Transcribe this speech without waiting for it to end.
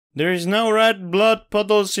There is no red blood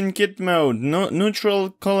puddles in kit mode. No neutral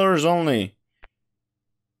colors only.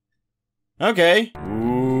 Okay.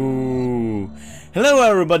 Ooh. Hello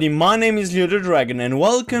everybody, my name is Leo the Dragon and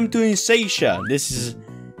welcome to Insatia. This is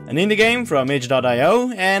an indie game from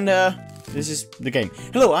itch.io and this is the game.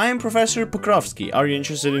 Hello, I am Professor Pokrovsky. Are you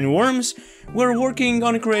interested in worms? We're working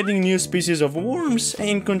on creating new species of worms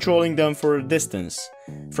and controlling them from a distance.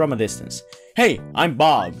 Hey, I'm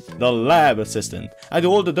Bob, the lab assistant. I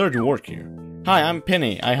do all the dirty work here. Hi, I'm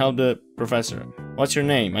Penny. I help the professor. What's your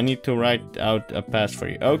name? I need to write out a pass for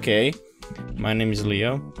you. Okay. My name is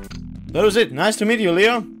Leo. That was it. Nice to meet you,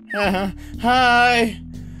 Leo. Hi.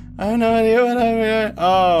 I have no idea what I'm...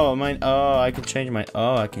 Oh, I can change my...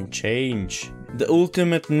 Oh, I can change the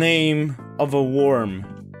ultimate name of a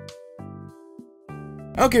worm.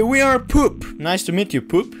 Okay, we are Poop. Nice to meet you,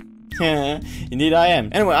 Poop. Indeed I am.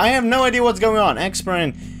 Anyway, I have no idea what's going on.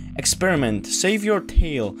 Experiment. Save your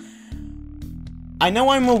tail. I know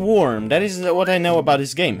I'm a worm. That is what I know about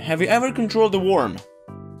this game. Have you ever controlled a worm?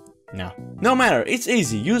 No. No matter. It's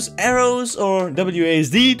easy. Use arrows or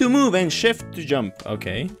WASD to move and shift to jump.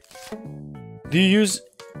 Okay. Do you use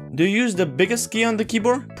the biggest key on the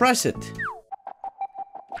keyboard? Press it.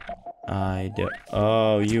 I do.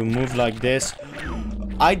 Oh, you move like this.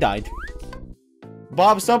 I died.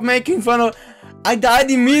 Bob, stop making fun of... I died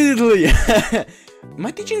immediately! My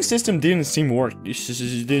teaching system didn't seem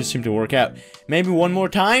to work out. Maybe one more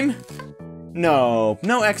time? No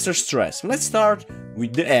extra stress. Let's start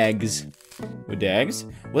with the eggs. With the eggs?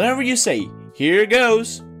 Whatever you say. Here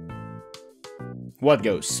goes. What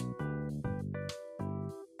goes?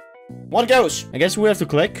 What goes? I guess we have to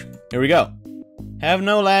click. Here we go. Have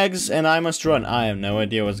no legs and I must run. I have no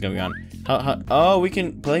idea what's going on. Oh, we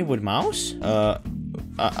can play with mouse?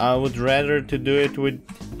 I would rather to do it with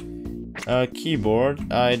a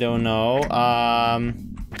keyboard. I don't know. I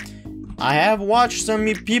have watched some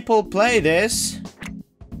people play this,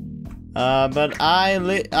 but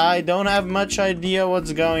I don't have much idea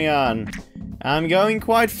what's going on. I'm going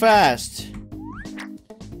quite fast.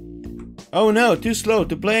 Oh no, too slow.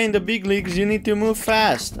 To play in the big leagues, you need to move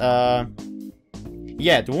fast.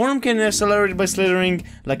 Yeah, the worm can accelerate by slithering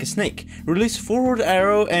like a snake. Release forward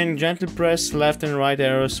arrow and gently press left and right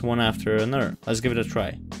arrows one after another. Let's give it a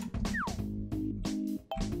try.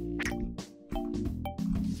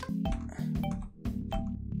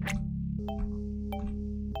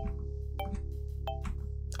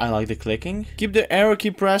 I like the clicking. Keep the arrow key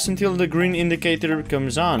pressed until the green indicator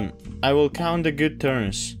comes on. I will count the good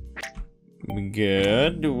turns.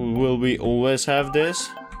 Good. Will we always have this?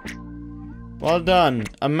 Well done.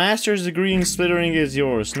 A master's degree in slithering is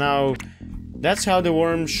yours. Now, that's how the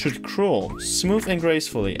worm should crawl. Smooth and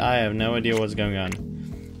gracefully. I have no idea what's going on.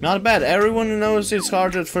 Not bad. Everyone knows it's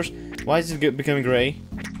hard at first. Why is it becoming gray?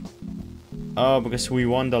 Oh, because we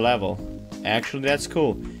won the level. Actually, that's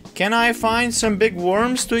cool. Can I find some big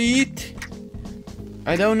worms to eat?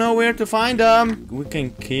 I don't know where to find them. We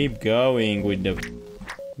can keep going with the...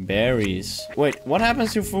 berries. Wait, what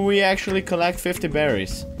happens if we actually collect 50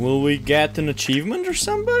 berries? Will we get an achievement or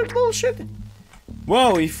some bullshit?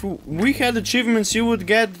 Whoa, if we had achievements, you would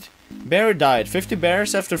get berry diet. 50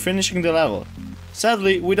 berries after finishing the level.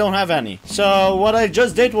 Sadly, we don't have any. So, what I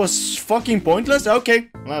just did was fucking pointless? Okay,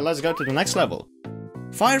 well, let's go to the next level.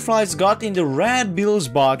 Fireflies got in the red beetle's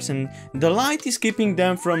box and the light is keeping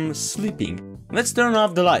them from sleeping. Let's turn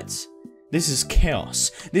off the lights. This is chaos.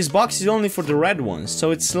 This box is only for the red ones,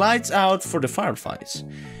 so it slides out for the fireflies.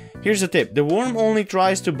 Here's a tip. The worm only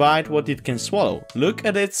tries to bite what it can swallow. Look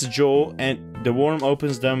at its jaw and the worm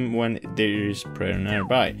opens them when there is prey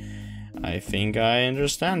nearby. I think I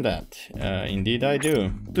understand that. Indeed I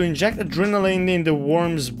do. To inject adrenaline in the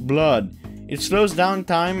worm's blood. It slows down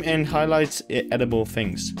time and highlights edible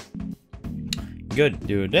things. Good,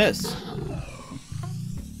 do this.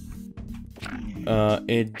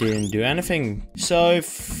 It didn't do anything. So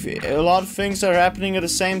if a lot of things are happening at the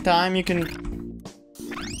same time, you can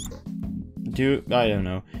do... I don't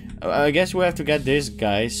know. I guess we have to get this,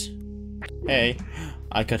 guys. Hey,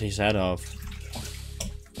 I cut his head off.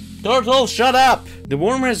 Turtle, shut up! The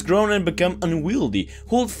worm has grown and become unwieldy.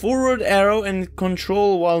 Hold forward arrow and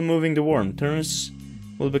control while moving the worm. Turns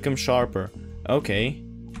will become sharper. Okay.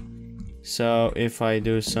 So if I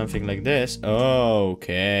do something like this...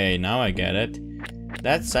 Okay, now I get it.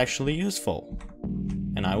 That's actually useful.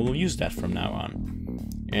 And I will use that from now on.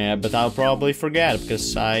 Yeah, but I'll probably forget,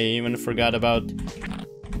 because I even forgot about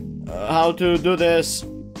how to do this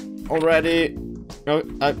already. Oh,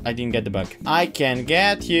 I didn't get the bug. I can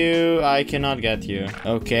get you. I cannot get you.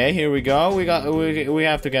 Okay, here we go. We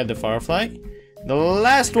have to get the firefly. The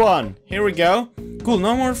last one. Here we go. Cool,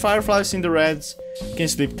 no more fireflies in the reds. Can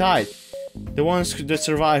sleep tight. The ones that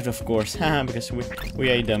survived, of course. Haha, because we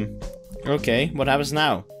ate them. Okay, what happens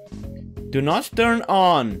now? Do not turn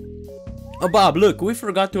on. Oh, Bob, look, we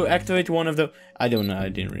forgot to activate one of the... I don't know, I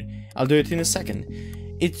didn't read. I'll do it in a second.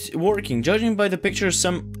 It's working. Judging by the pictures,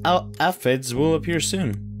 some aphids will appear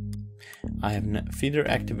soon. I have no feeder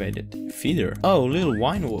activated. Feeder? Oh, little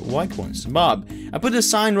white ones. Bob, I put a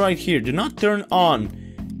sign right here. Do not turn on.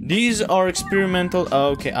 These are experimental.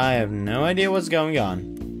 Okay, I have no idea what's going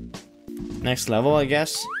on. Next level, I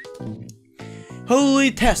guess.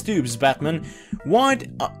 Holy test tubes, Batman. White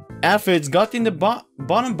aphids got in the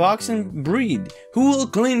bottom box and breed. Who will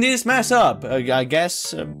clean this mess up? I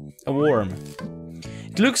guess a worm.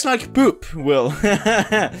 It looks like poop, Will.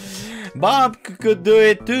 Bob could do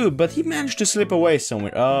it too, but he managed to slip away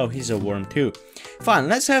somewhere. Oh, he's a worm too. Fine,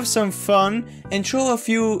 let's have some fun and throw a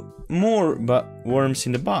few more worms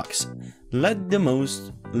in the box. Let the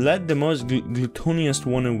most gluttonous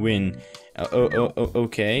one win.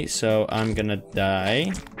 Okay, so I'm gonna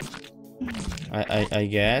die. I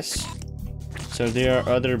guess. So there are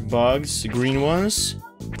other bugs, green ones.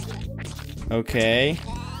 Okay.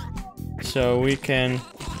 So we can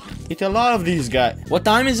eat a lot of these guys. What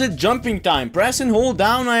time is it? Jumping time. Press and hold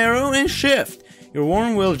down arrow and shift. Your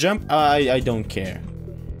worm will jump. I don't care.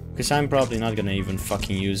 Because I'm probably not gonna even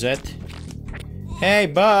fucking use it. Hey,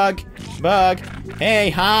 bug.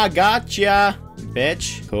 Hey, ha, gotcha.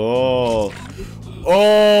 Bitch. Cool.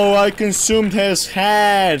 Oh, I consumed his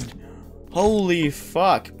head. Holy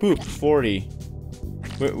fuck. Poop, 40.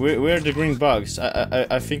 Where are the green bugs?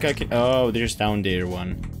 I think I can... Oh, there's down there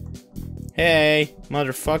one. Hey,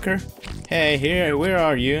 motherfucker. Hey, here, where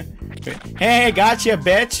are you? Hey, gotcha,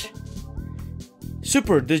 bitch.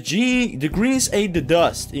 Super, the greens ate the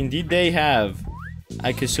dust. Indeed they have.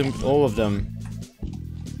 I consumed all of them.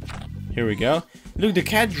 Here we go. Look, the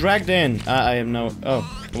cat dragged in. I have no... Oh,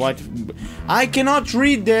 what? I cannot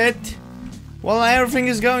read that while everything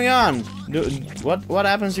is going on. What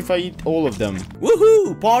happens if I eat all of them?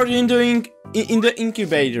 Woohoo! Party in the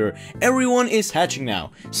incubator. Everyone is hatching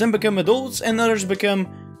now. Some become adults and others become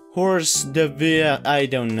horse de ville. I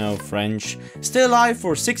don't know French. Stay alive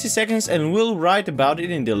for 60 seconds and we'll write about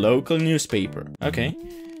it in the local newspaper. Okay,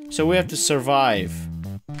 so we have to survive.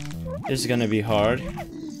 This is gonna be hard.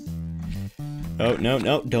 Oh, no,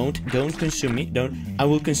 don't consume me. Don't. I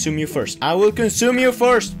will consume you first. I will consume you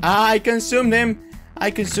first. I consumed him. I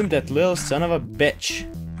consumed that little son of a bitch.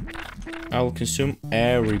 I will consume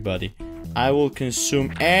everybody. I will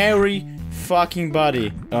consume every fucking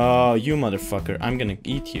body. Oh, you motherfucker. I'm gonna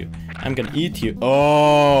eat you. I'm gonna eat you.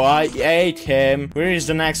 Oh, I ate him. Where is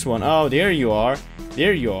the next one? Oh, there you are.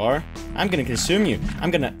 There you are. I'm gonna consume you. I'm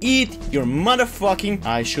gonna eat your motherfucking...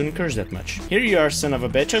 I shouldn't curse that much. Here you are, son of a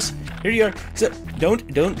bitches. Here you are. So,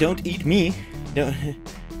 don't eat me. Don't.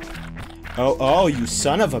 Oh, you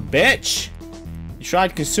son of a bitch. You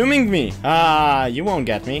tried consuming me. Ah, you won't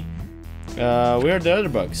get me. Where are the other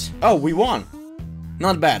bugs? Oh, we won.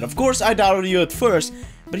 Not bad. Of course, I doubted you at first,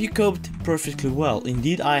 but you coped perfectly well.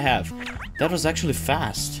 Indeed, I have. That was actually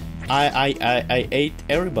fast. I ate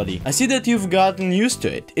everybody. I see that you've gotten used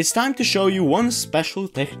to it. It's time to show you one special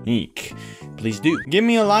technique. Please do. Give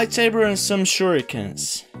me a lightsaber and some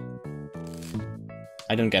shurikens.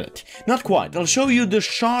 I don't get it. Not quite. I'll show you the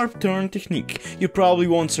sharp turn technique. You probably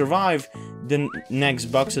won't survive the next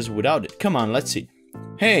boxes without it. Come on, let's see.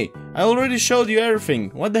 Hey, I already showed you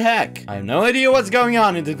everything. What the heck? I have no idea what's going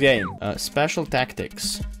on in the game. Special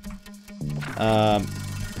tactics.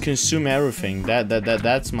 Consume everything.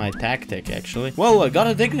 That's my tactic, actually. Well, I got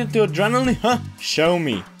addicted to adrenaline? Huh? Show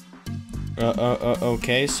me.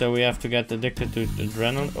 Okay, so we have to get addicted to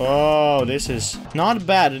adrenaline. Oh, this is not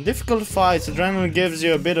bad. In difficult fights, adrenaline gives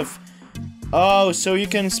you a bit of... Oh, so you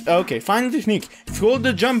can... Okay, find the technique. If you hold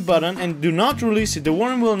the jump button and do not release it, the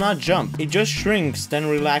worm will not jump. It just shrinks, then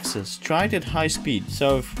relaxes. Try it at high speed.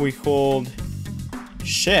 So if we hold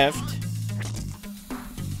shift...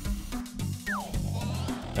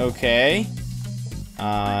 Okay.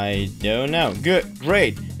 I don't know. Good.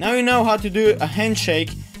 Great. Now you know how to do a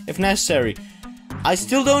handshake if necessary. I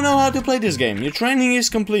still don't know how to play this game. Your training is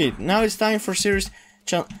complete. Now it's time for serious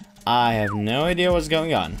challenge. I have no idea what's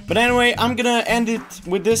going on. But anyway, I'm gonna end it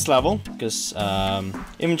with this level. Because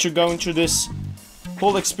even through going through this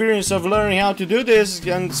whole experience of learning how to do this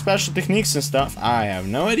and special techniques and stuff, I have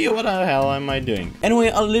no idea what the hell am I doing. Anyway,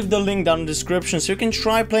 I'll leave the link down in the description so you can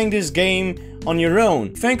try playing this game on your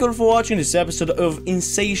own. Thank you all for watching this episode of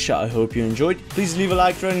Insatia. I hope you enjoyed. Please leave a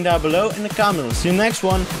like rating down below and a comment. I'll see you next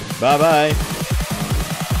one. Bye bye.